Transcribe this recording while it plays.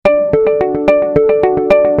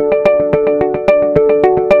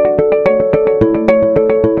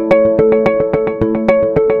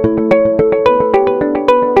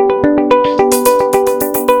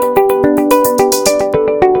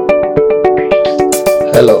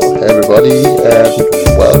Hello, everybody, and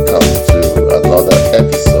welcome to another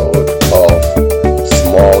episode of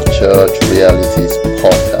Small Church Realities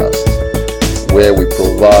Podcast, where we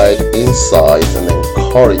provide insight and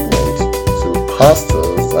encouragement to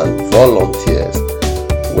pastors and volunteers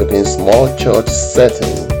within small church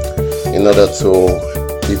setting in order to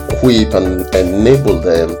equip and enable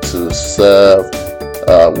them to serve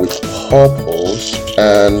with purpose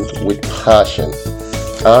and with passion.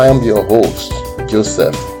 I am your host,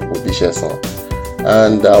 Joseph Obisheson,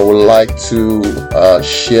 and I would like to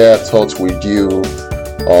share thoughts with you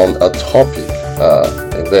on a topic,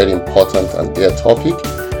 a very important and dear topic.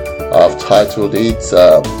 I've titled it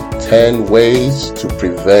 10 Ways to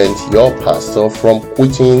Prevent Your Pastor from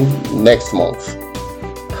Quitting Next Month.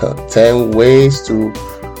 10 ways to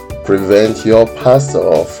prevent your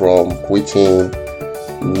pastor from quitting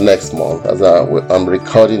next month. As I'm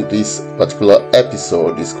recording this particular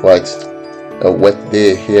episode, it's quite a wet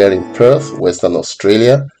day here in Perth, Western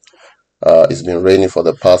Australia. It's been raining for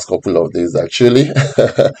the past couple of days actually.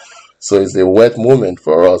 So it's a wet moment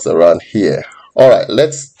for us around here. Alright,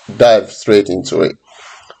 let's dive straight into it.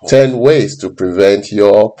 10 ways to prevent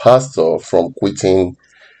your pastor from quitting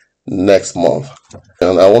next month.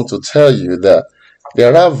 And I want to tell you that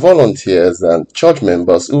there are volunteers and church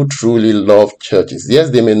members who truly love churches.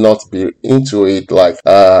 Yes, they may not be into it like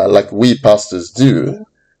we pastors do,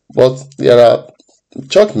 but there are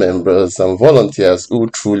church members and volunteers who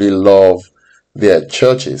truly love their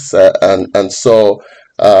churches. And so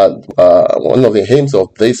one of the aims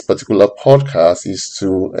of this particular podcast is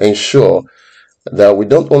to ensure that we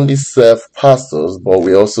don't only serve pastors, but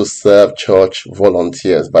we also serve church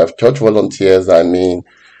volunteers. By church volunteers, I mean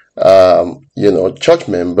church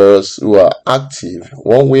members who are active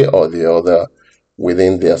one way or the other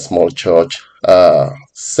within their small church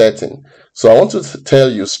setting. So I want to tell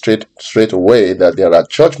you straight away that there are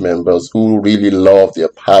church members who really love their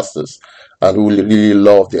pastors and who really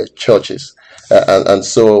love their churches. And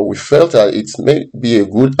so we felt that it may be a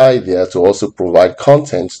good idea to also provide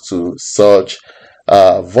content to such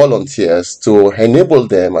volunteers to enable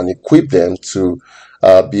them and equip them to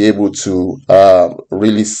be able to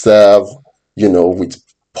really serve, with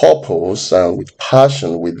purpose and with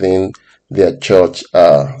passion within their church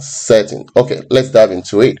setting. Okay, let's dive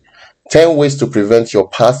into it. 10 ways to prevent your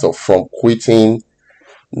pastor from quitting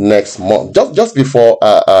next month. Just before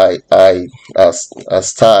I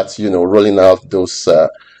start, rolling out those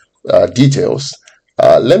details,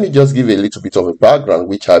 let me just give a little bit of a background,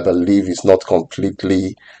 which I believe is not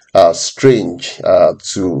completely strange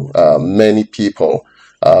to many people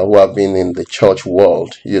who have been in the church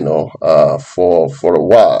world, for a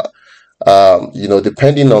while.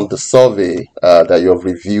 Depending on the survey that you have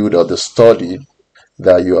reviewed or the study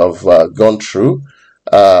that you have gone through,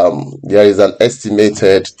 there is an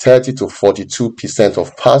estimated 30 to 42%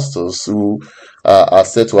 of pastors who are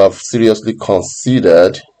said to have seriously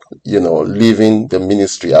considered, leaving the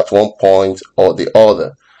ministry at one point or the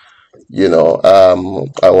other.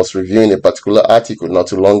 I was reviewing a particular article not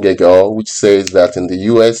too long ago, which says that in the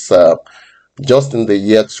US, just in the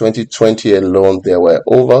year 2020 alone, there were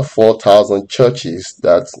over 4,000 churches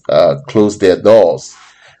that closed their doors,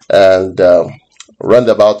 and around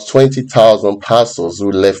about 20,000 pastors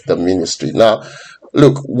who left the ministry. Now,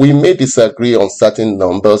 look, we may disagree on certain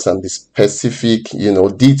numbers and the specific,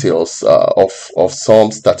 details of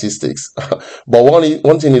some statistics, but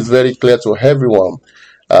one thing is very clear to everyone.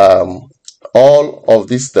 All of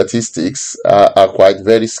these statistics are quite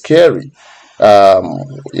very scary.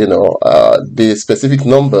 The specific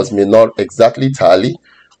numbers may not exactly tally,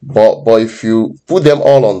 but if you put them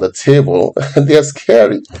all on the table, they're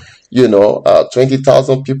scary.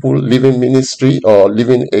 20,000 people leaving ministry or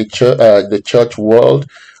leaving the church world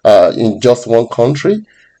in just one country.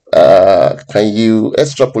 Can you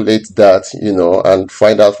extrapolate that, and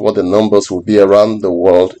find out what the numbers will be around the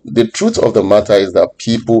world? The truth of the matter is that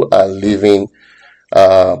people are leaving,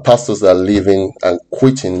 pastors are leaving and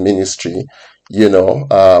quitting ministry,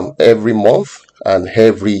 every month and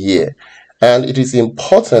every year. And it is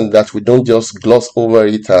important that we don't just gloss over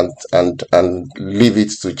it and leave it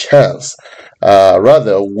to chance.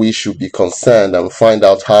 Rather, we should be concerned and find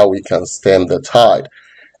out how we can stem the tide.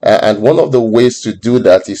 And one of the ways to do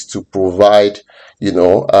that is to provide,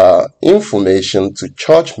 information to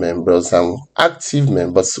church members and active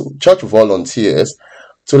members, church volunteers,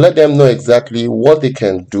 to let them know exactly what they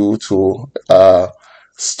can do to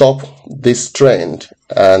stop this trend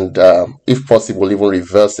and, if possible, even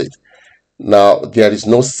reverse it. Now, there is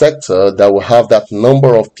no sector that will have that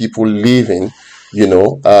number of people leaving,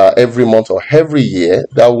 every month or every year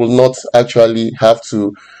that will not actually have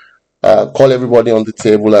to call everybody on the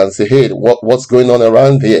table and say, hey, what's going on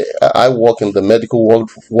around here? I work in the medical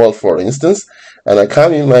world, for instance, and I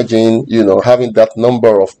can't imagine, having that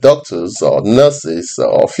number of doctors or nurses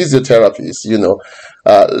or physiotherapists,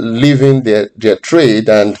 leaving their trade,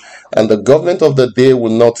 and the government of the day will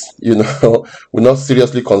not, will not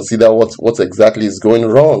seriously consider what exactly is going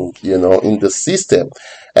wrong, in the system.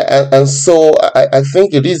 And so I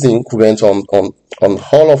think it is incumbent on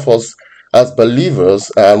all of us as believers,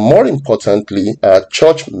 and more importantly,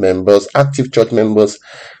 church members, active church members,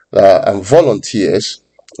 and volunteers,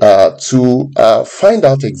 to find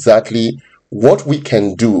out exactly what we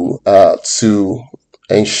can do to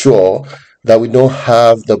ensure that we don't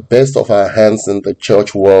have the best of our hands in the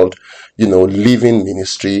church world, leaving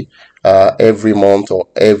ministry every month or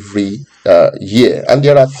every year. And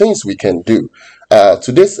there are things we can do.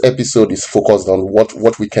 Today's episode is focused on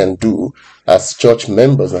what we can do as church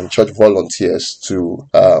members and church volunteers to,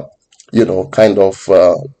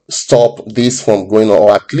 stop this from going on,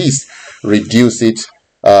 or at least reduce it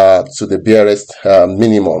to the barest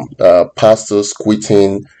minimum. Pastors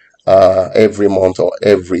quitting every month or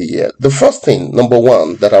every year. The first thing, number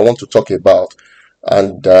one, that I want to talk about,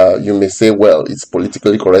 and you may say, well, it's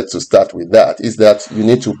politically correct to start with that, is that you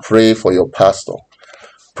need to pray for your pastor.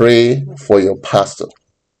 Pray for your pastor.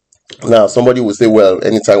 Now, somebody will say, well,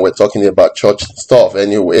 anytime we're talking about church stuff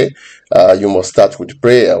anyway, you must start with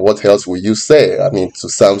prayer. What else will you say? I mean, to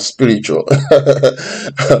sound spiritual.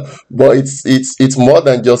 But it's more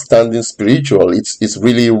than just sounding spiritual.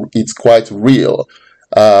 It's quite real.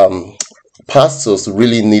 Pastors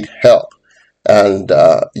really need help, and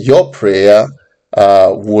your prayer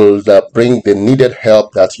will bring the needed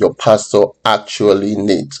help that your pastor actually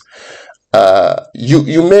needs.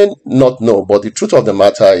 You may not know, but the truth of the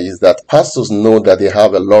matter is that pastors know that they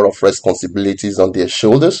have a lot of responsibilities on their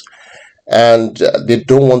shoulders, and they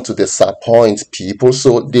don't want to disappoint people.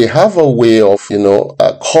 So they have a way of,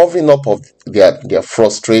 covering up of their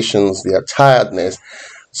frustrations, their tiredness,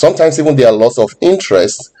 sometimes even their loss of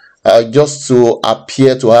interest, just to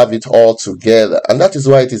appear to have it all together. And that is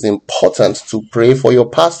why it is important to pray for your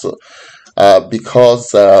pastor,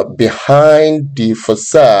 because behind the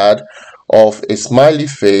facade of a smiley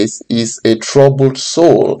face is a troubled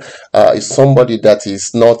soul, is somebody that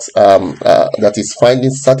is not that is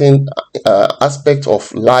finding certain aspects of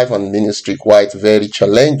life and ministry quite very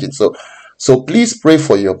challenging. So please pray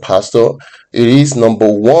for your pastor. It is number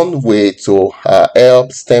one way to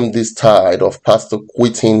help stem this tide of pastor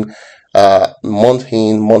quitting month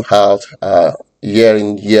in, month out, year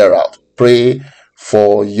in, year out. Pray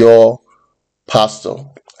for your pastor.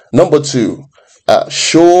 Number two,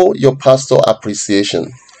 show your pastor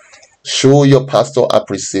appreciation. Show your pastor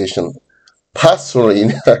appreciation.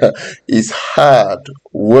 Pastoring is hard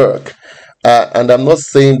work. And I'm not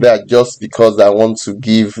saying that just because I want to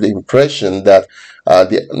give the impression that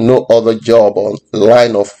no other job or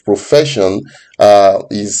line of profession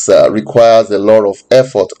requires a lot of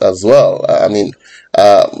effort as well. I mean,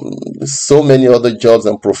 so many other jobs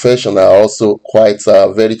and professions are also quite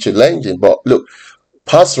very challenging. But look,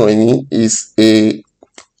 pastoring is a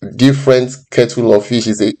different kettle of fish.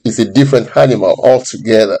 Is a different animal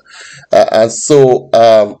altogether. And so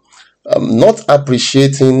not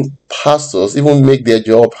appreciating pastors even make their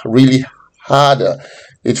job really harder.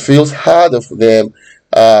 It feels harder for them.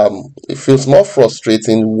 It feels more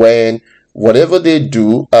frustrating when whatever they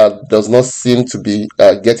do does not seem to be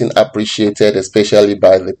getting appreciated, especially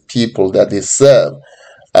by the people that they serve.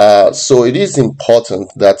 So it is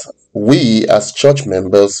important that we as church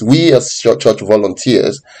members, we as church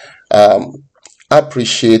volunteers,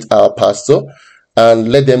 appreciate our pastor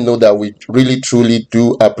and let them know that we really truly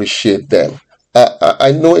do appreciate them.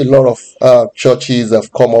 I know a lot of churches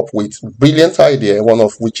have come up with brilliant idea, one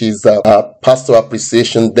of which is Pastor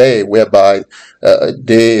Appreciation Day, whereby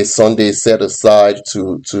a Sunday is set aside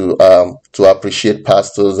to appreciate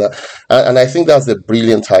pastors, and I think that's a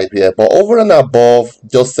brilliant idea. But over and above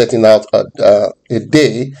just setting out a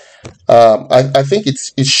day, I think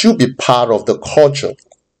it should be part of the culture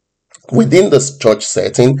within this church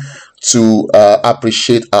setting to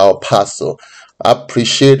appreciate our pastor.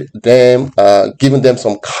 Appreciate them, giving them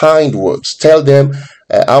some kind words. Tell them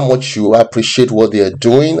how much you appreciate what they are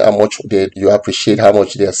doing, how much you appreciate how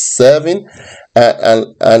much they are serving,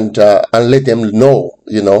 and let them know,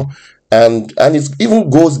 and it even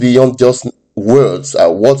goes beyond just words.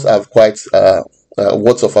 Words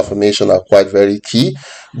of affirmation are quite very key,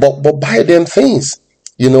 but buy them things.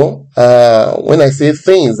 When I say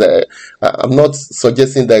things, I'm not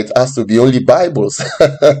suggesting that it has to be only Bibles.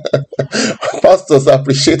 Pastors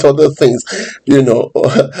appreciate other things,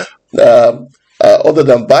 other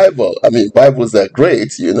than Bible. I mean, Bibles are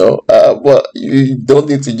great, but you don't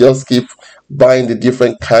need to just keep buying the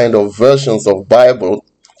different kind of versions of Bible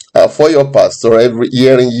for your pastor every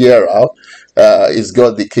year in year out. He's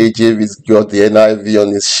got the KJV, he's got the NIV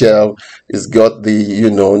on his shelf, he's got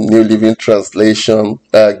the New Living Translation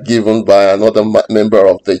given by another member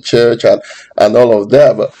of the church, and all of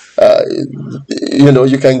that. But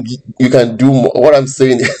you can do more. What I'm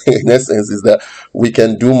saying in essence is that we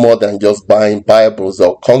can do more than just buying Bibles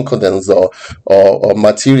or concordance or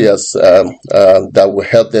materials that will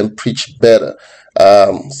help them preach better. I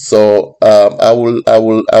will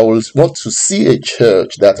want to see a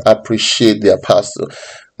church that appreciate their pastor.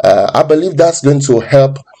 I believe that's going to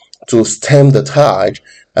help to stem the tide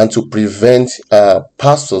and to prevent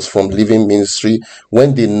pastors from leaving ministry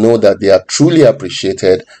when they know that they are truly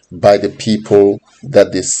appreciated by the people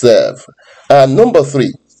that they serve. Number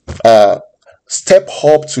 3, step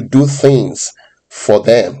up to do things for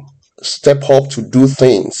them. Step up to do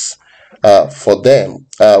things for them.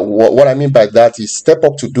 What I mean by that is step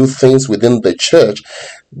up to do things within the church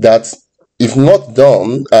that, if not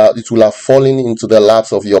done, it will have fallen into the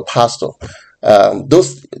laps of your pastor.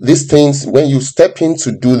 These things, when you step in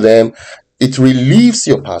to do them, it relieves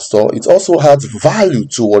your pastor. It also adds value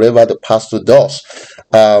to whatever the pastor does.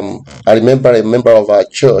 I remember a member of our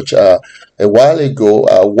church a while ago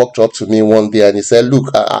walked up to me one day and he said,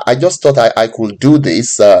 "Look, I just thought I could do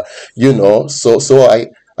this, so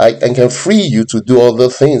I can free you to do other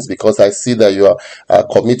things because I see that you are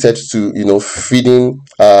committed to feeding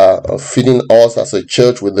us as a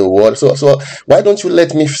church with the word. So why don't you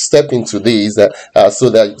let me step into this so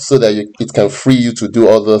that it can free you to do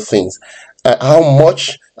other things?" How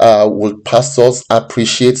much will pastors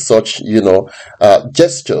appreciate such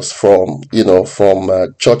gestures from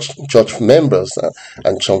church members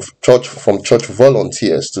and church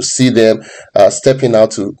volunteers, to see them stepping out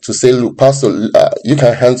to say, "Look, pastor, you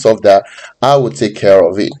can hands off that. I will take care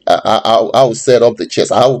of it. I will set up the chairs.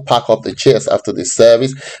 I will pack up the chairs after the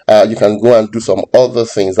service. You can go and do some other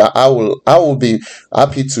things. I will be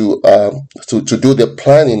happy to do the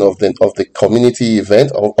planning of the community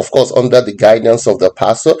event, of course, under the guidance of the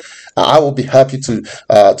pastor. I will be happy to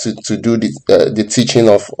do the teaching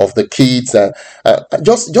of the kids, and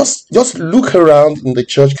just look around in the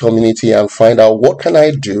church community and find out what can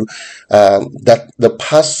I do that the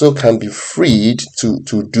pastor can be freed to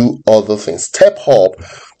do other things. Step up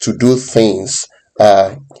to do things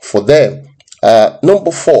for them.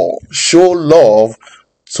 Number 4, show love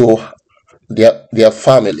to their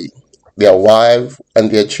family, their wife and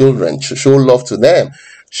their children. Show love to them.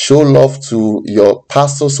 Show love to your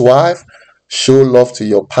pastor's wife. Show love to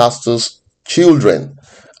your pastor's children.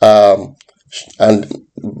 And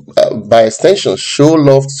by extension, show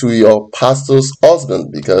love to your pastor's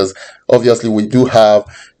husband, because obviously we do have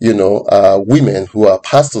women who are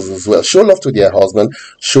pastors as well. Show love to their husband.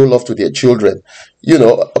 Show love to their children.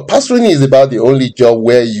 Pastoring is about the only job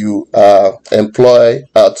where you employ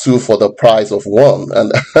 2 for the price of 1,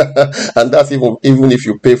 and and that's even if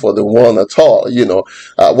you pay for the 1 at all.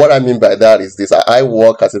 What I mean by that is this: I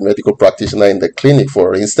work as a medical practitioner in the clinic,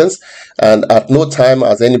 for instance, and at no time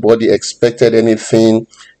has anybody expected anything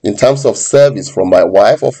in terms of service from my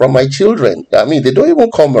wife or from my children. I mean, they don't even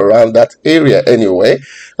come around that area anyway.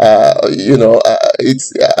 I'm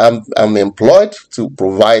employed to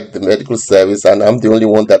provide the medical service, and I'm the only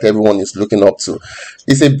one that everyone is looking up to.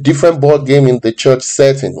 It's a different ball game in the church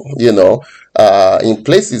setting. In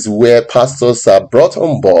places where pastors are brought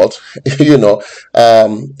on board,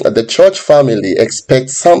 the church family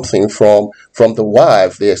expects something from the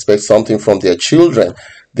wife. They expect something from their children.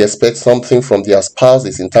 They expect something from their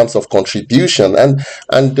spouses in terms of contribution, and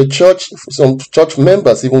some church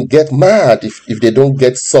members even get mad if they don't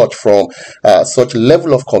get such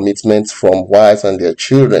level of commitment from wives and their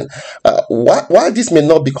children. While this may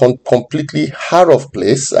not be completely out of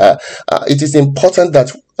place, it is important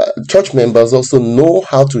that church members also know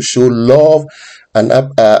how to show love and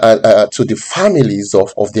to the families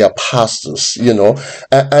of their pastors,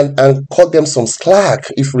 and cut them some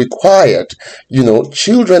slack if required.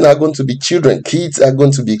 Children are going to be children, kids are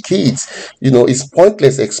going to be kids. It's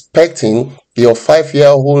pointless expecting your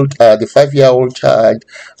 5-year-old, the 5-year-old child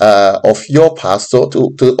of your pastor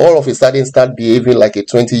to all of a sudden start behaving like a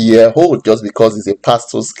 20-year-old just because he's a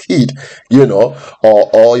pastor's kid,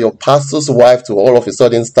 or your pastor's wife to all of a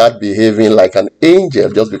sudden start behaving like an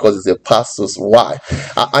angel just because it's a pastor's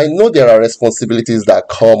wife. I know there are responsibilities that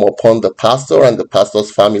come upon the pastor and the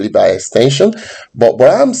pastor's family by extension, but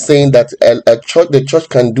I'm saying that the church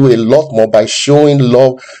can do a lot more by showing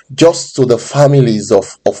love just to the families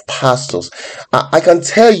of pastors. I can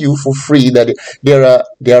tell you for free that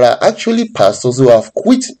there are actually pastors who have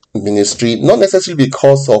quit ministry, not necessarily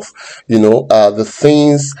because of the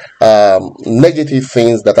things, negative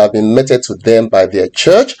things that have been meted to them by their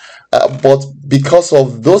church, but because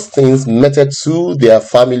of those things meted to their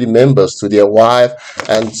family members, to their wife,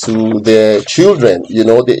 and to their children.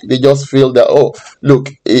 They just feel that, oh, look,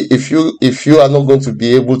 if you are not going to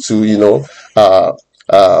be able to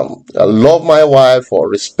love my wife or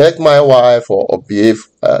respect my wife or behave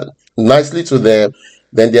nicely to them,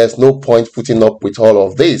 then there's no point putting up with all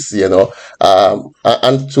of this. And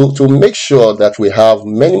to make sure that we have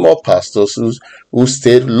many more pastors who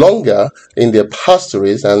stayed longer in their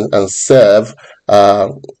pastorates and serve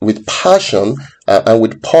with passion and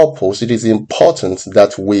with purpose, it is important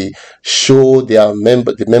that we show the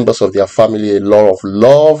members of their family a lot of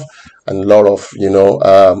love and a lot of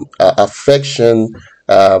affection.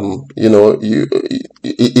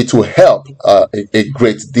 It will help a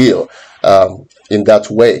great deal in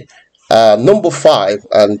that way. Number five,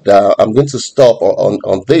 and I'm going to stop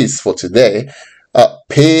on this for today.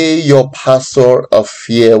 Pay your pastor a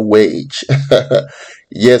fair wage.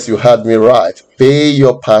 Yes, you heard me right. Pay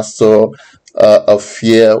your pastor a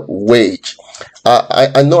fair wage.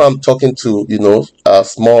 I know I'm talking to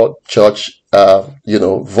small church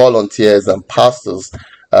volunteers and pastors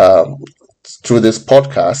through this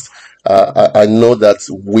podcast. I know that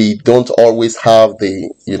we don't always have the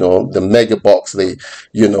mega box, all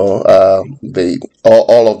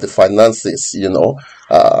of the finances.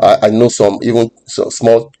 I know some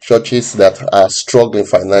small churches that are struggling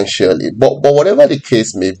financially, but whatever the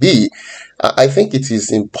case may be, I think it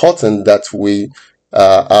is important that we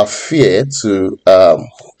are fair to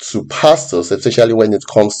pastors, especially when it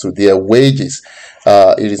comes to their wages.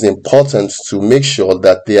 It is important to make sure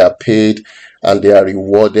that they are paid and they are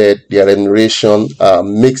rewarded. Their remuneration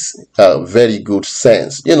makes very good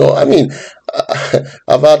sense.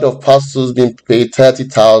 I've heard of pastors being paid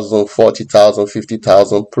 30,000, 40,000,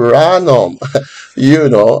 50,000 per annum.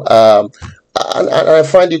 And I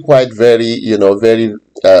find it quite very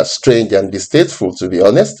strange and distasteful, to be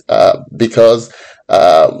honest, because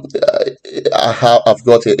I've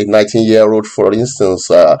got a 19-year-old, for instance,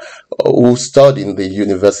 who studied in the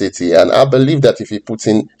university, and I believe that if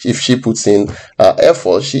she puts in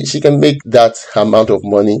effort, she can make that amount of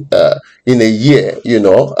money in a year.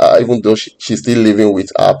 Even though she's still living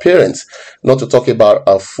with her parents. Not to talk about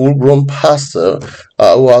a full-grown pastor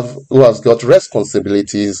who has got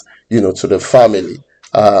responsibilities, to the family.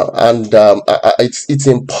 It's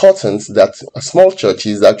important that small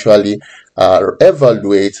churches actually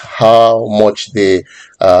evaluate how much they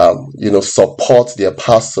support their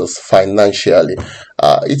pastors financially.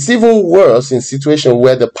 It's even worse in situations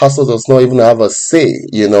where the pastor does not even have a say.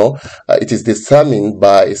 It is determined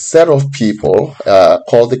by a set of people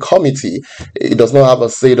called the committee. It does not have a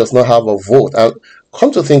say, it does not have a vote. And come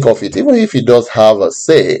to think of it, even if he does have a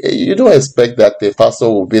say, you don't expect that the pastor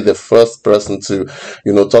will be the first person to,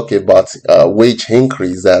 talk about wage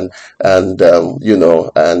increase and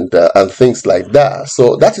things like that.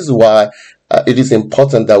 So that is why it is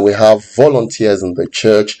important that we have volunteers in the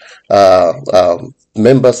church,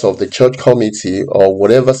 members of the church committee, or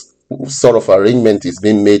whatever sort of arrangement is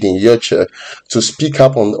being made in your church to speak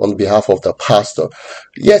up on behalf of the pastor.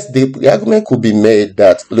 Yes, the argument could be made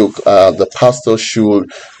that, look, the pastor should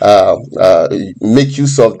make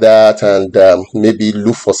use of that and maybe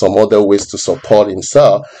look for some other ways to support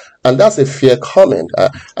himself. And that's a fair comment.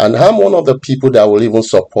 And I'm one of the people that will even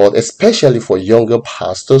support, especially for younger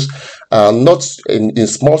pastors, not in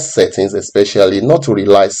small settings, especially, not to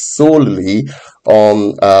rely solely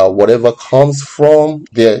on whatever comes from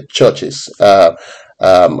their churches. I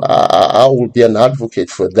will be an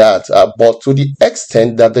advocate for that, but to the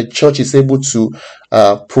extent that the church is able to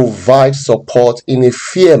provide support in a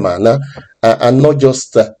fair manner and not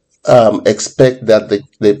just expect that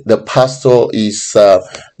the pastor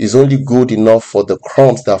is only good enough for the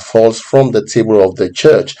crumbs that falls from the table of the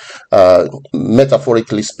church.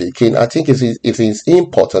 Metaphorically speaking, I think it is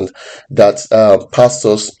important that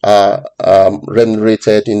pastors are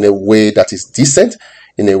remunerated in a way that is decent,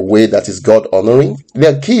 in a way that is God honoring.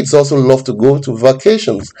 Their kids also love to go to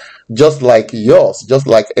vacations, just like yours, just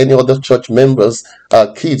like any other church members'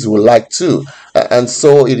 kids would like to. And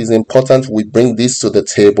so it is important we bring this to the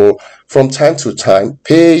table from time to time.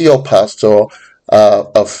 Pay your pastor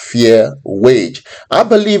a fair wage. I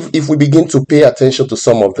believe if we begin to pay attention to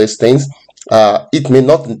some of these things, it may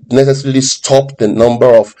not necessarily stop the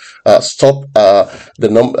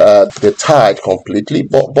tide completely,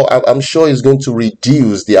 but I'm sure it's going to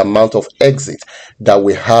reduce the amount of exit that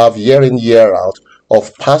we have year in, year out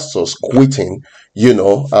of pastors quitting,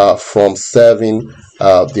 from serving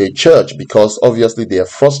their church, because obviously they are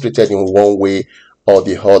frustrated in one way or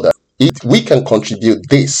the other. If we can contribute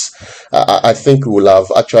this, I think we will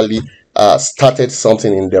have actually started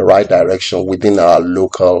something in the right direction within our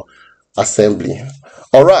local assembly.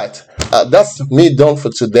 All right, that's me done for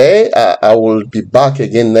today. I will be back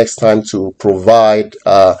again next time to provide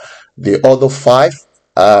the other 5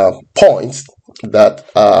 points that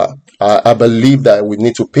I believe that we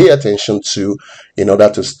need to pay attention to in order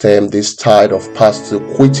to stem this tide of pastor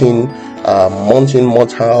quitting, month in,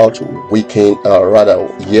 month out,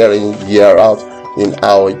 year in, year out in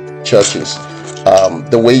our churches.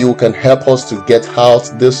 The way you can help us to get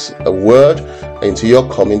out this word into your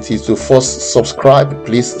community to first subscribe.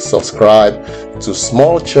 Please subscribe to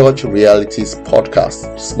Small Church Realities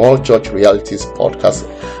Podcast. Small Church Realities Podcast.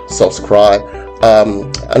 Subscribe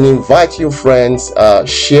and invite your friends.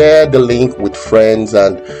 Share the link with friends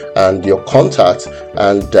and your contacts,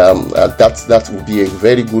 and that would be a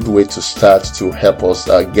very good way to start to help us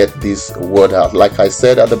get this word out. Like I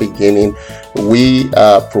said at the beginning, we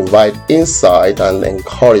provide insight and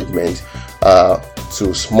encouragement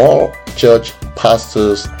to small church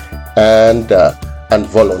pastors and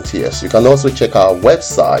volunteers. You can also check our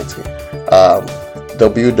website,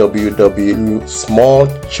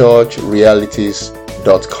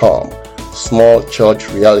 www.smallchurchrealities.com.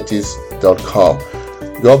 smallchurchrealities.com.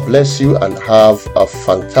 God bless you and have a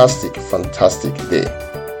fantastic day.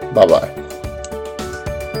 Bye-bye.